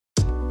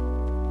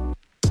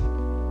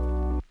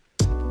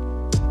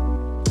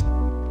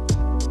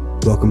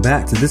Welcome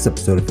back to this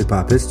episode of Hip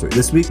Hop History.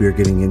 This week we are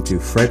getting into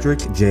Frederick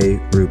J.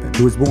 Rubin,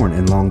 who was born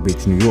in Long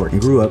Beach, New York,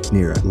 and grew up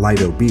near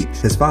Lido Beach.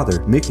 His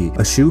father, Mickey,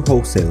 a shoe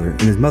wholesaler,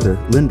 and his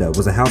mother, Linda,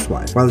 was a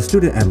housewife. While a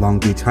student at Long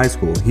Beach High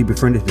School, he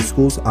befriended his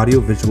school's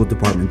audiovisual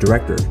department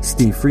director,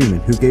 Steve Freeman,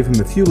 who gave him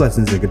a few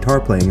lessons in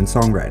guitar playing and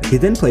songwriting. He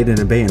then played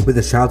in a band with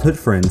his childhood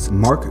friends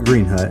Mark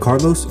Greenhut,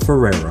 Carlos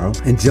Ferrero,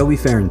 and Joey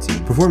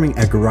Ferrantine, performing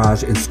at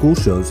garage and school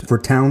shows for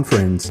town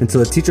friends until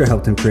a teacher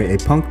helped him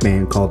create a punk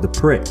band called The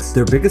Pricks.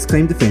 Their biggest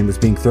claim to fame was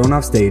being thrown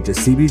off stage at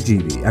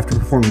CBGB after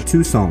performing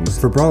 2 songs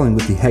for brawling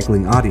with the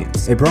heckling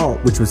audience. A brawl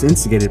which was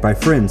instigated by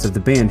friends of the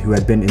band who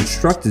had been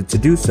instructed to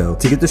do so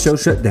to get the show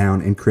shut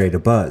down and create a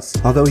buzz.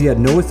 Although he had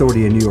no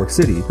authority in New York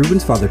City,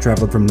 Rubin's father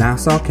traveled from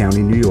Nassau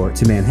County, New York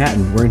to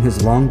Manhattan wearing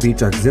his Long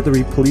Beach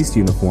Auxiliary Police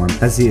uniform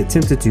as he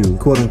attempted to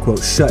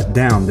quote-unquote shut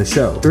down the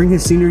show. During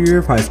his senior year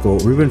of high school,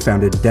 Rubin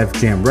founded Def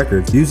Jam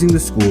Records using the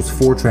school's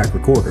 4-track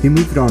recorder. He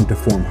moved on to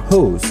form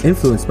Hose,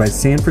 influenced by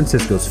San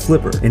Francisco's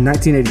Flipper. In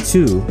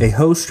 1982, a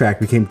Hose track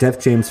became Def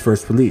Jam's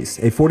first release,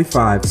 a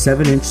 45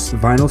 7-inch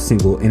vinyl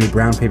single in a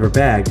brown paper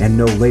bag and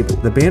no label.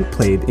 The band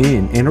played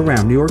in and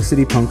around New York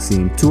City punk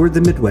scene, toured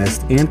the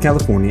Midwest and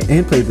California,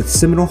 and played with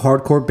seminal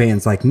hardcore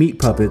bands like Meat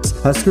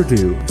Puppets, Husker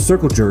Du,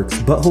 Circle Jerks,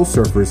 Butthole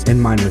Surfers,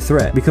 and Minor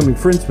Threat, becoming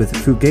friends with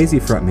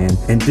Fugazi frontman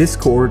and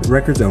Discord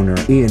Records owner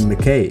Ian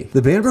MacKaye.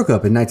 The band broke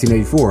up in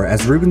 1984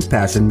 as Rubin's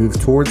passion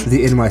moved towards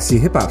the NYC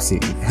hip-hop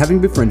scene.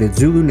 Having befriended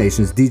Zulu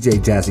Nation's DJ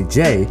Jazzy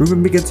J,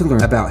 Rubin began to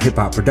learn about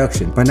hip-hop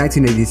production. By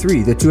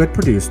 1983, the two had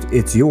produced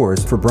It's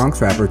Yours for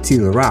Bronx rapper T.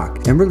 La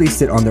Rock and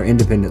released it on their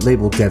independent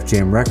label Def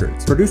Jam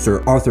Records.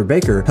 Producer Arthur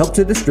Baker helped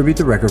to distribute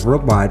the record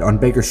worldwide on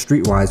Baker's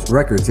Streetwise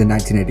Records in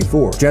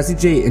 1984. Jazzy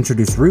J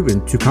introduced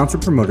Rubin to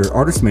concert promoter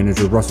artist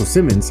manager Russell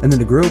Simmons and the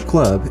Negril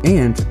Club,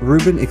 and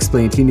Rubin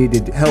explained he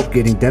needed help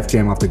getting Def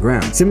Jam off the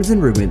ground. Simmons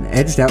and Rubin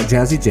edged out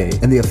Jazzy J,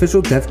 and the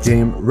official Def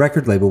Jam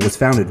record label was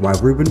founded while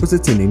Rubin was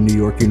attending New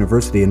York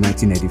University in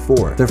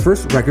 1984. Their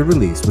first record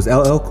release was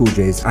LL Cool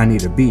J's I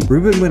Need a Beat.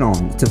 Rubin went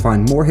on to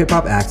find more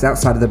hip-hop acts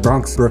outside of the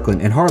Bronx,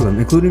 Brooklyn, and Harlem,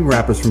 including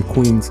rappers from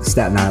Queens,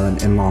 Staten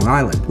Island, and Long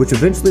Island, which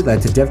eventually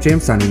led to Def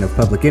Jam's signing of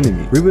Public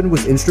Enemy. Rubin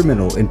was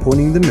instrumental in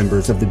pointing the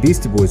members of the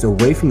Beastie Boys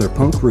away from their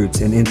punk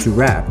roots and into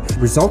rap,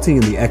 resulting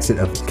in the exit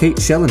of Kate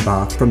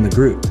Schellenbach from the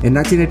group. In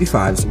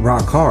 1985's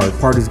Rock Hard,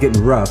 Party's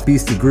Getting Rough,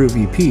 Beastie Groove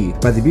EP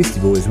by the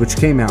Beastie Boys, which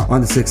came out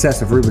on the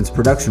success of Rubin's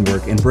production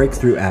work and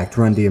breakthrough act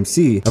Run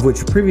DMC, of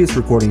which previous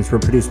recordings were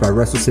produced by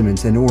Russell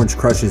Simmons and Orange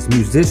Crush's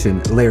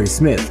musician Larry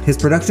Smith. His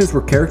productions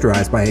were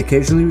characterized by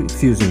occasionally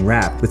fusing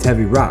rap with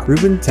heavy rock.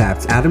 Rubin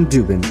tapped Adam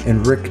Dubin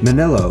and Rick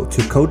Manello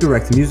to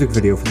co-direct the music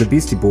video for the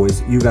Beastie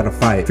Boys' You Gotta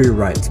Fight for Your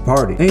Right to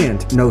Party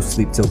and No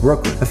Sleep Till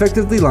Brooklyn,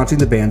 effectively launching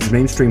the band's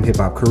mainstream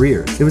hip-hop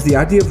careers. It was the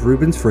idea of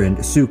Rubin's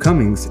friend Sue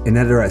Cummings, an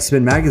editor at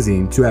Spin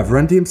Magazine, to have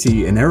Run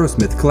DMC and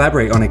Aerosmith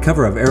collaborate on a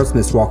cover of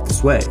Aerosmith's Walk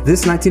This Way.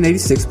 This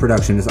 1986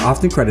 production is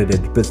often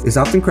credited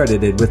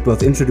with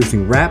both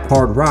introducing rap,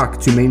 hard rock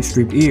to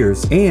mainstream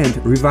ears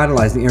and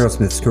revitalizing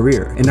Aerosmith's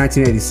career. In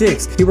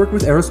 1986, he worked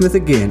with Aerosmith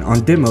again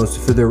on demos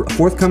for their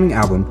forthcoming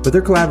album, but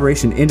their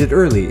collaboration ended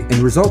early and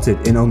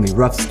resulted in only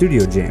rough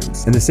studio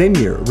jams. In the same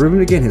year, Rubin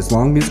began his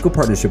long musical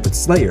partnership with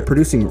Slayer,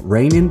 producing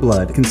Rain in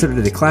Blood,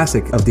 considered a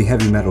classic of the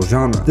heavy metal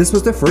genre. This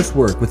was his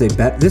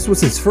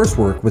first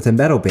work with a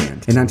metal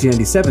band. In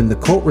 1997, the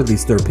Cult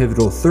released their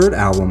pivotal third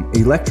album,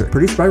 Electric.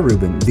 Produced by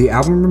Rubin, the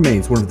album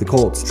remains one of the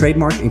Cult's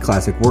trademark and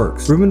classic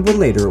works. Rubin would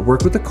later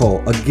work with the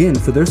Cult again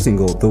for their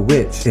single, The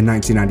Witch, in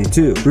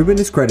 1992. Rubin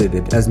is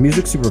credited as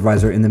music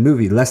supervisor in the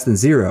movie Less Than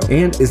Zero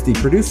and is the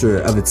producer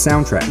of its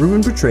soundtrack.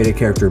 Rubin portrayed a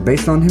character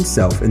based on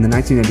himself in the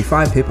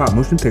 1995 hip-hop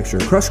motion picture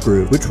Crush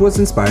Groove, which was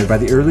inspired by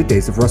the early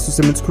days of Russell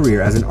Simmons'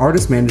 career as an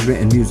artist management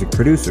and music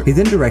producer. He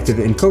then directed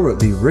and co-wrote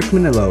the Rick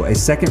Manello, a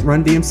second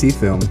Run DMC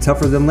film,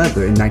 Tougher Than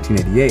Leather, in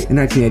 1988. In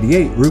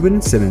 1988, Rubin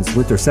and Simmons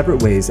went their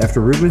separate ways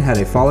after Rubin had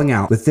a falling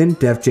out with then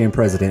Def Jam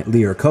president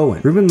Lear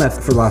Cohen. Rubin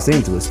left for Los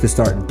Angeles to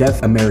start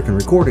Def American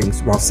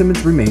Recordings, while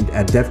Simmons remained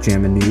at Def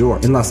Jam in New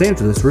York. In Los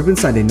Angeles, Rubin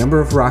signed a number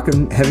of rock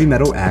and heavy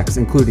metal acts,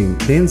 including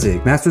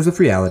Danzig, Masters of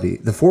Reality,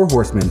 The Four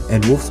Horsemen,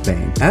 and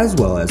Wolfsbane, as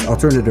well as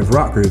alternative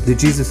rock group The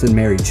Jesus and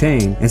Mary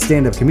Chain, and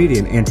stand-up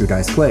comedian Andrew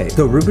Dice Clay.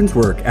 Though Rubin's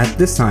work at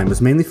this time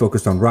was mainly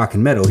focused on rock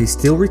and metal, he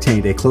still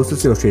retained a close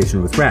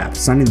association with rap,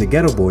 signing the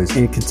Ghetto Boys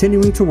and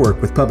continuing to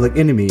work with Public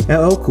Enemy,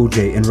 LL Cool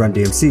J, and Run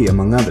DMC,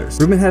 among others.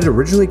 Rubin had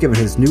originally given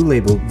his new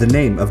label the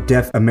name of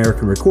Def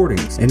American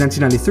Recordings. In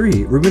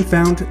 1993, Rubin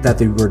found that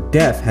the word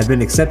Def had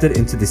been accepted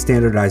into the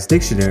standardized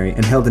dictionary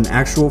and held an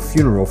actual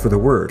funeral for the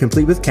word,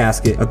 complete with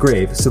casket, a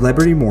grave,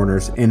 celebrity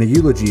mourners, and a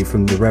eulogy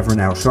from the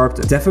Reverend Al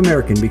Sharpton. Def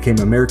American became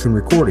American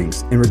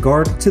Recordings. In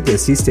regard to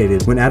this, he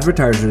stated, when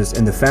advertisers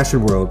in the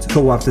fashion world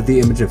co-opted the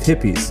image of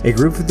hippies, a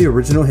group of the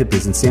original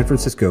hippies in San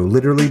Francisco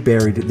literally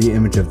buried the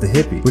image of the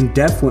hippie. When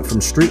Def went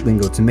from street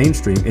lingo to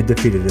mainstream, it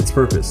defeated its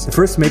purpose. The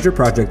first major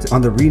project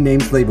on the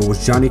renamed label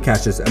was Johnny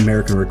Cash's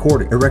American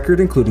Recording, a record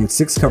including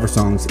 6 cover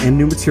songs and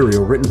new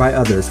material written by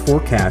others for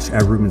Cash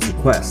at Rubin's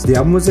request. The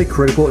album was a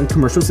critical and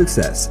commercial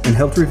success and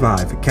helped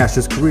revive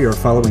Cash's career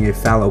following a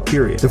fallow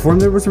period. The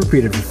formula was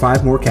repeated for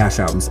 5 more Cash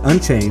albums: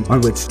 Unchained,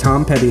 on which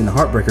Tom Petty and the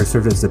Heartbreakers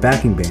served as the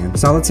backing band;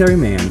 Solitary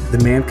Man,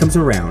 The Man Comes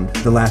Around,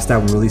 the last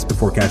album released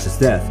before Cash's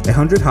death;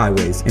 100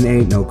 Highways, and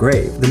Ain't No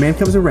Grave. The Man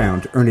Comes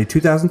Around earned a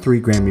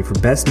 2003 Grammy for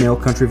Best Male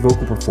Country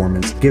Vocal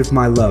Performance, Give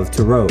My Love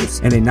to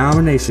Rose, and a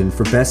nomination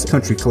for Best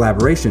Country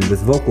Collaboration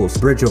with Vocals,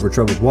 Bridge Over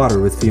Troubled Water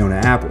with Fiona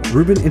Apple.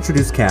 Rubin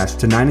introduced Cash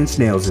to Nine Inch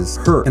Nails'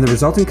 Hurt, and the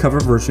resulting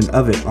cover version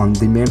of it on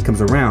The Man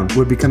Comes Around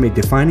would become a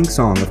defining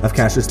song of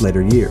Cash's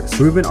later years.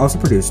 Rubin also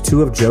produced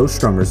 2 of Joe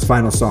Strummer's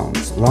final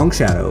songs: Long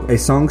Shadow, a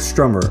song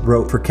Strummer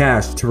wrote for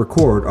Cash to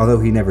record although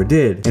he never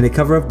did, and a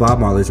cover of Bob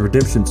Marley's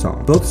Redemption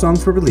song. Both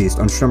songs were released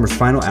on Strummer's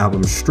final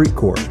album,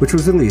 Streetcore, which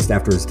was released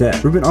after his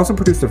death. Rubin also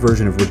produced a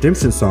version of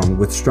Redemption song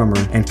with Strummer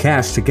and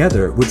Cash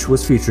together, which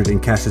was featured in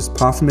Cash's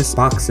posthumous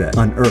box set,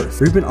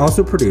 Unearthed. Rubin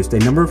also produced a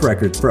number of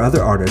records for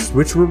other artists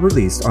which were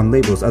released on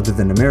labels other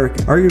than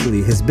American.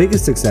 Arguably, his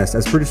biggest success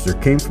as producer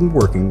came from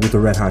working with the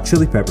Red Hot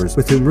Chili Peppers,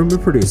 with whom Rubin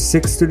produced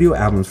 6 studio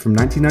albums from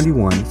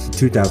 1991 to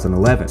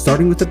 2011,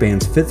 starting with the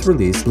band's 5th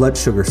release, Blood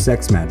Sugar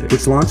Sex Magic,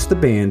 which launched the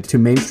band to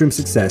mainstream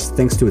success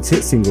thanks to its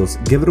hit singles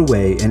Give It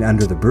Away and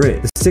Under the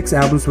Bridge. The 6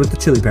 albums with the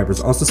Chili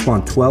Peppers also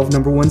spawned 12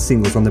 #1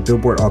 singles on the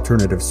Billboard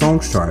Alternative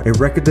Songs chart, a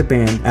record the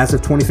band, as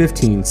of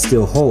 2015,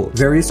 still holds.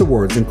 Various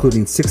awards,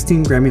 including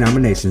 16 Grammy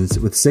nominations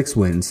with 6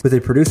 wins, with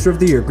a Producer of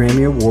the Year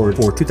Grammy Award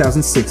for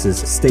 2006's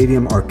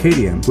Stadium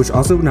Arcadium, which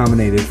also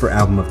nominated for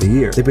Album of the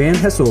Year. The band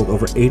has sold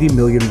over 80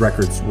 million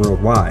records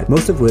worldwide,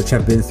 most of which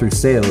have been through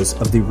sales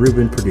of the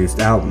Rubin-produced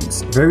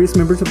albums. Various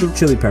members of the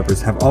Chili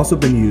Peppers have also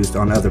been used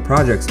on other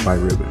projects by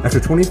Rubin. After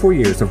 24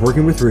 years of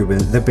working with Rubin,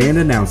 the band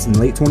announced in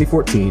late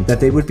 2014 that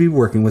they would be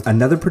working with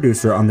another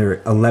producer on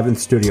their 11th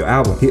studio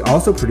album. He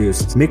also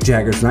produced Mick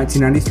Jagger's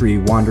 1993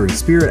 Wandering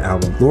Spirit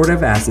album, Lord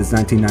of Acid's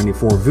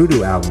 1994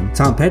 Voodoo album,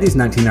 Tom Petty's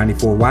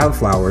 1994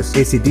 Wildflowers,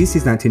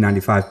 AC/DC's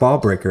 1995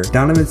 Ballbreaker,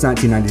 Donovan's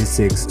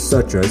 1996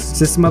 Sutras,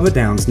 System of a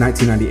Down's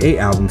 1998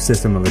 album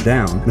System of a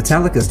Down,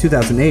 Metallica's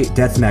 2008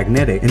 Death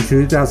Magnetic, and in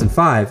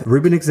 2005,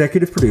 Rubin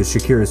executive produced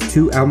Shakira's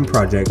 2-album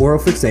project, Oral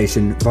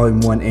Fixation Volume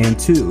 1 and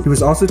 2. He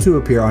was also to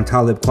appear on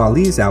Talib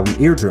Kweli's album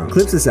Eardrum,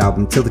 Clips's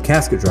album Till the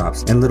Casket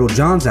Drops, and Little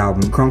John's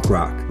album Crunk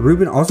Rock.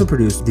 Rubin also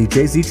produced the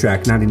Jay-Z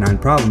track 99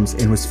 Problems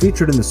and was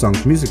featured in the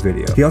song's music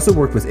video. He also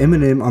worked with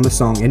Eminem on the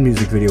song and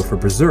music video for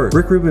Berserk.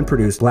 Rick Rubin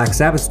produced Black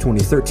Sabbath's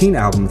 2013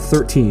 album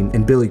 13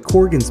 and Billy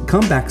Corgan's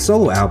comeback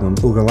solo album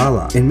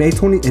Oogalala. In May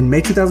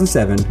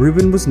 2007,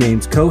 Rubin was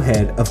named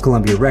co-head of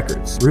Columbia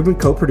Records. Rubin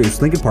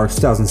co-produced Linkin Park's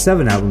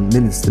 2007 album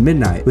Minutes to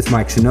Midnight with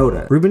Mike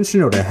Shinoda. Rubin and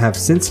Shinoda have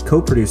since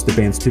co-produced the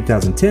band's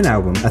 2010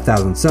 album A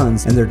Thousand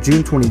Suns and their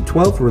June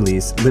 2012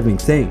 release Living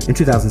Thing. In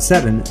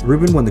 2007,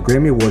 Rubin won the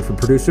Grammy Award for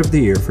Producer of the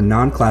Year for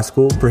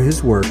Non-Classical for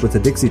his work with the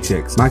Dixie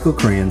Chicks, Michael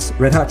Kranz,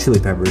 Red Hot Chili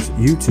Peppers,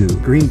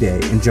 U2, Green Day,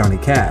 and Johnny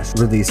Cash,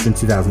 released in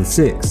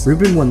 2006.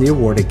 Rubin won the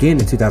award again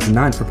in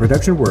 2009 for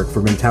production work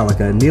for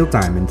Metallica, Neil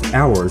Diamond,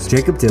 Hours,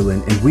 Jacob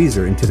Dylan, and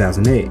Weezer in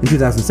 2008. In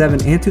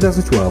 2007 and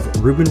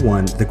 2012, Rubin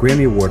won the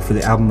Grammy Award for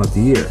the Album of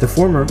the Year. The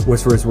former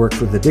was for his work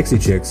with the Dixie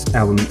Chicks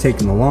album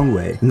Taken the Long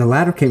Way, and the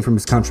latter came from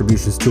his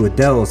contributions to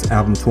Adele's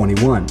album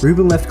 21.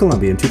 Rubin left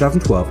Columbia in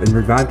 2012 and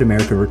revived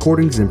American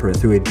Recordings imprint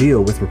through a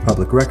deal with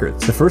Republic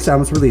Records. The first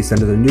albums released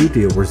under the new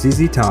deal were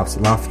ZZ Top's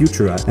La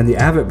Futura and the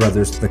Avett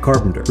Brothers' The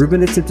Carpenter.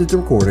 Rubin attempted to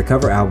record a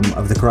cover album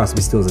of the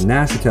Crosby, Stills and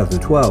Nash in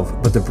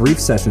 2012, but the brief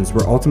sessions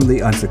were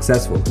ultimately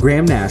unsuccessful.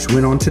 Graham Nash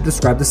went on to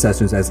describe the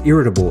sessions as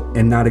irritable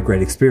and not a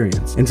great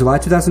experience. In July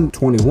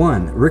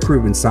 2021, Rick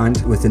Rubin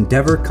signed with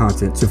Endeavor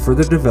Content to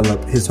further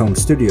develop his home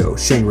studio,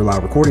 Shangri-La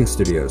Recording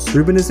Studios.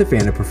 Rubin is a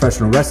fan of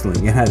professional wrestling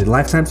and had a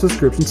lifetime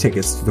subscription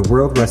tickets to the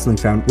World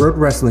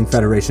Wrestling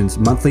Federation's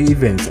monthly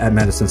events at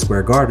Madison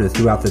Square Garden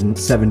throughout the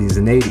 70s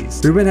and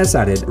 80s. Rubin has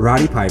cited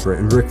Roddy Piper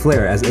and Ric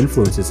Flair as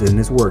influences in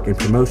his work and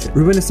promotion.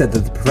 Rubin has said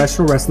that the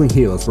professional wrestling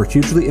heels were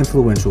hugely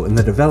influential in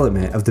the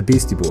development of the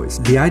Beastie Boys.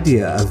 The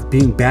idea of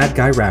being bad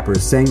guy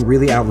rappers saying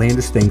really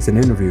outlandish things in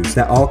interviews,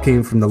 that all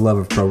came from the love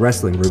of pro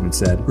wrestling, Rubin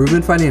said.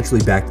 Rubin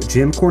financially backed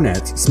Jim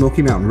Cornette's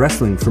Smoky Mountain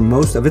Wrestling for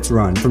most of its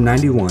run from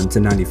 91 to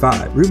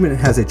 95. Rubin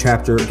has a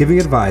chapter giving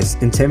advice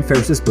in Tim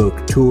Ferriss's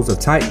book Tools of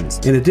Titans.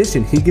 In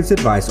addition, he gives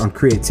advice on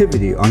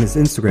creativity on his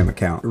Instagram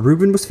account.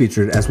 Rubin was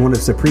featured as one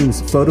of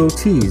Supreme's photo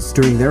tees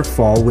during their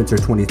Fall/Winter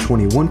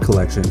 2021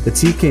 collection. The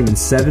tee came in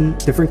 7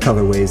 different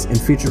colorways and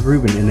featured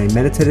Rubin in a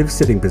meditative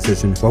sitting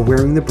position while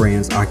wearing the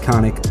brand's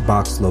iconic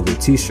box logo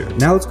t-shirt.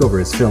 Now let's go over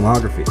his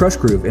filmography. Crush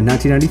Groove in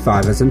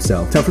 1995 as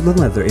himself, Tougher Than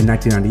Leather in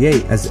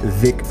 1998 as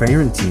Vic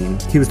Farentine.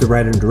 He was the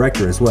writer and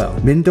director as well.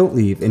 Men Don't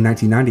Leave in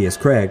 1990 as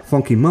Craig,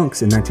 Funky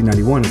Monks in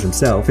 1991 as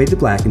himself, Fade to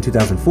Black in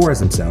 2004 as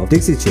himself,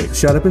 Dixie Chicks,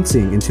 Shut Up and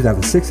Sing in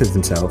 2006 as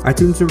himself,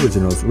 iTunes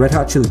Originals, Red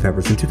Hot Chili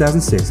Peppers in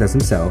 2006 as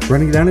himself,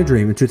 Running Down a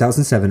Dream in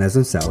 2007 as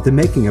himself, The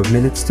Making of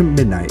Minutes to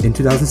Midnight in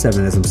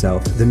 2007 as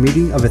himself, The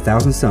Meeting of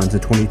 1,000 Suns in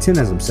 2010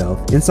 as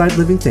himself, Inside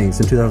Living Things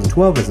in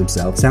 2012 as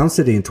himself, Sound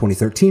City in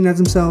 2013 as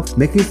himself,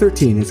 Making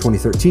 13 in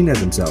 2013 as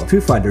himself, Foo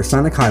Fighters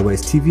Sonic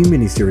Highways TV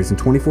miniseries in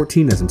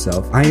 2014 as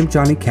himself, I Am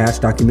Johnny Cash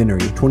documentary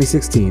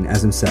 2016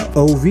 as himself,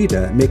 Oh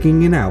Vita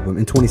making an album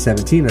in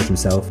 2017 as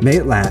himself, May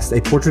It Last, A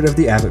Portrait of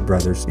the Avett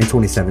Brothers in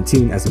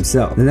 2017 as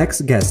himself. The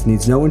next guest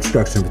needs no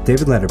introduction with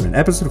David Letterman,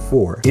 episode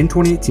 4 in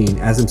 2018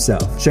 as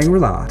himself,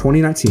 Shangri-La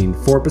 2019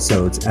 4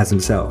 episodes as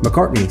himself,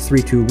 McCartney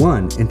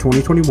 321 in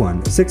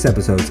 2021 6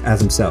 episodes as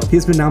himself. He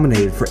has been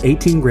nominated for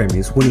 18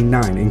 Grammys, winning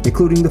 9,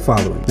 including the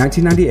following: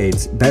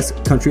 1998's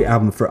Best Country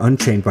Album for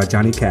Unchained by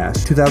Johnny Cash,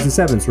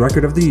 2007's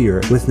Record of the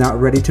Year with Not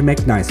Ready to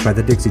Make Nice by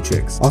the Dixie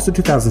Chicks, also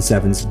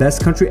 2007's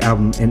Best Country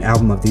Album and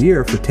Album of the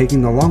Year for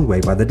Taking the Long Way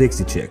by the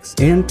Dixie Chicks,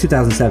 and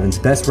 2007's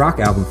Best Rock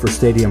Album for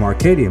Stadium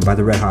Arcadium by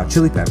the Red Hot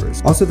Chili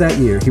Peppers. Also that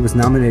year, he was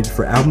nominated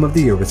for Album of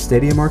the Year with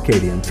Stadium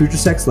Arcadium, Future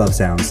Sex Love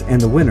Sounds,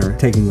 and the winner,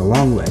 Taking the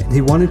Long Way.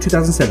 He won in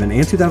 2007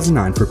 and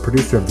 2009 for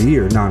Producer of the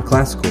Year,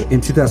 Non-Classical.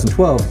 In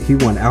 2012, he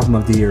won Album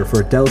of the Year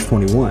for Adele's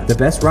 21, the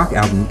Best Rock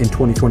Album in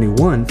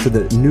 2021 for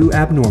The New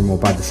Abnormal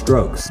by The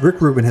Strokes.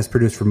 Rick Rubin has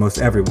produced for most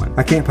everyone.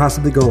 I can't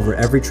possibly go over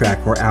every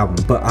track or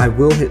album, but I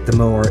will hit the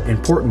more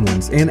important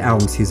ones and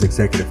albums he's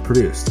executive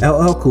produced.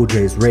 LL Cool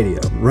J's Radio,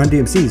 Run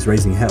DMC's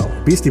Raising Hell,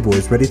 Beastie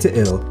Boys Ready to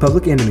Ill,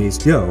 Public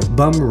Enemy's Yo,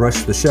 Bum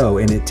Rush the Show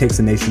and It Takes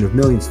a Nation of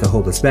Millions to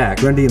Hold Us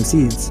Back, Run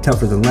DMC's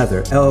Tougher Than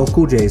Leather, LL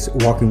Cool J's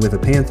Walking with a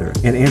Panther,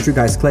 and Andrew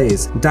Dice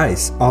Clay's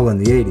Dice, all in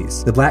the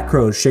 80s. The Black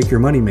Crowes Shake Your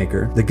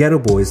Moneymaker, The Ghetto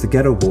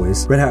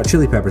Boys, Red Hot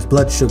Chili Peppers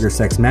Blood Sugar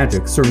Sex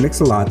Magic, Sir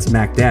Mix-a-Lot's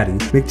Mac Daddy,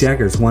 Mick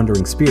Jagger's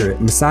Wandering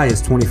Spirit,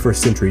 Messiah's 21st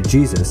Century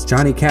Jesus,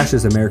 Johnny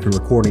Cash's American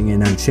Recording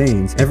in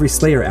Unchained, every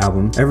Slayer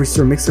album, every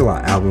Sir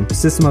Mix-a-Lot album,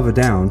 System of a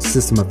Down,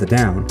 System of the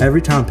Down,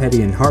 every Tom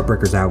Petty and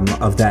Heartbreakers album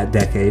of that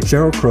decade,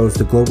 Sheryl Crow's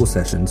The Global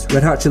Sessions,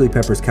 Red Hot Chili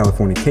Peppers'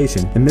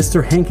 Californication, and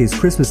Mr. Hankey's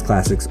Christmas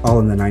Classics all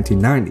in the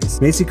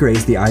 1990s, Macy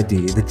Gray's The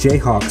ID, the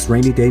Jayhawks'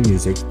 Rainy Day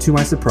Music, To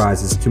My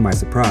Surprise is To My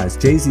Surprise,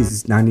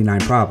 Jay-Z's 99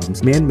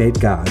 Problems, Man-Made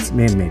Gods,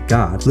 Man-Made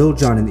God, Lil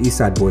Jon and the East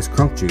Side Boys'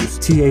 Crunk Juice,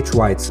 T.H.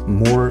 White's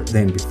More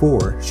Than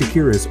Before,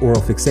 Shakira's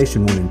Oral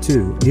Fixation 1 and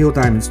 2, Neil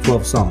Diamond's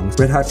 12 Songs,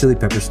 Red Hot Chili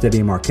Peppers'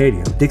 Stadium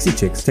Arcadium, Dixie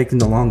Chicks Taking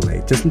the Long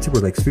Way, Justin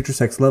Timberlake's Future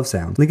Sex Love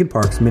Sound, Linkin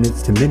Park's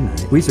Minutes to Midnight,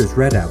 Weezer's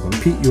Red Album,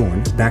 Pete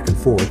Yorn, Back and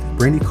Forth,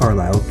 Brandi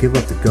Carlile, Give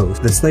Up the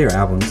Ghost, the Slayer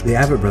albums, the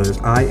Avett Brothers'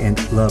 I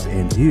and Love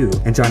and You,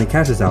 and Johnny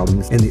Cash's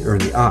albums in the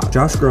early aughts,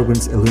 Josh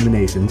Groban's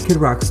Illuminations, Kid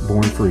Rock's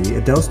Born Free,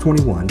 Adele's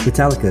 21,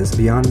 Metallica's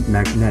Beyond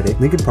Magnetic,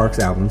 Linkin Park's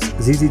albums,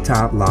 ZZ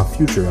Top, La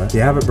Futura, the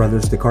Avett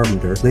Brothers' The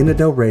Carpenter, Lana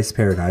Del Rey's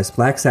Paradise,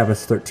 Black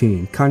Sabbath's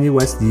 13, Kanye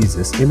West's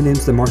Yeezus,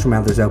 Eminem's The Marshall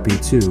Mathers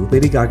LP2,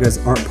 Lady Gaga's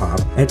Art Pop,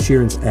 Ed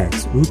Sheeran's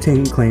X,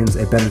 Wu-Tang Clan's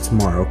A Better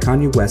Tomorrow,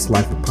 Kanye West's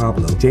Life of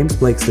Pablo, James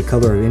Blake's The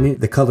Color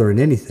in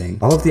Anything,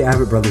 all of the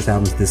Avett Brothers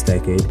albums this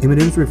decade,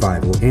 Eminem's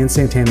Revival, and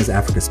Santana's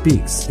Africa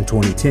Speaks in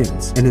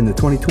 2010s. And in the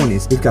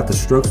 2020s, we've got The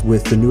Strokes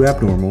with The New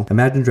Abnormal,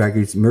 Imagine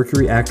Dragons'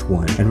 Mercury Act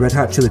 1, and Red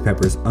Hot Chili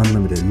Peppers'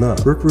 Unlimited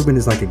Love. Rick Rubin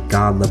is like a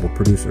god-level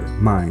producer,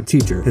 mind,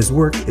 teacher. His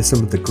work is some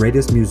of the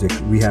greatest music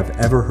we have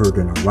ever heard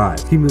in our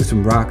lives. He moves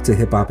from rock to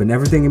hip-hop and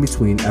everything in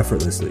between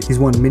effortlessly. He's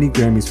won many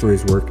Grammys for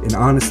his work, and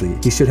honestly,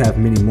 he should have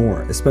many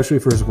more, especially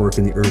for his work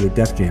in the early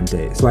Def Jam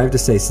days. So I have to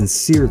say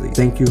sincerely,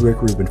 thank you,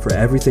 Rick Rubin, for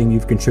everything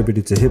you've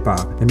contributed to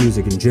hip-hop and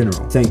music in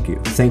general. Thank you.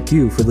 Thank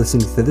you for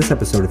listening to this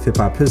episode of Hip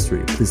Hop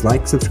History. Please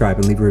like, subscribe,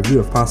 and leave a review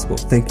if possible.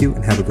 Thank you,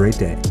 and have a great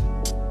day.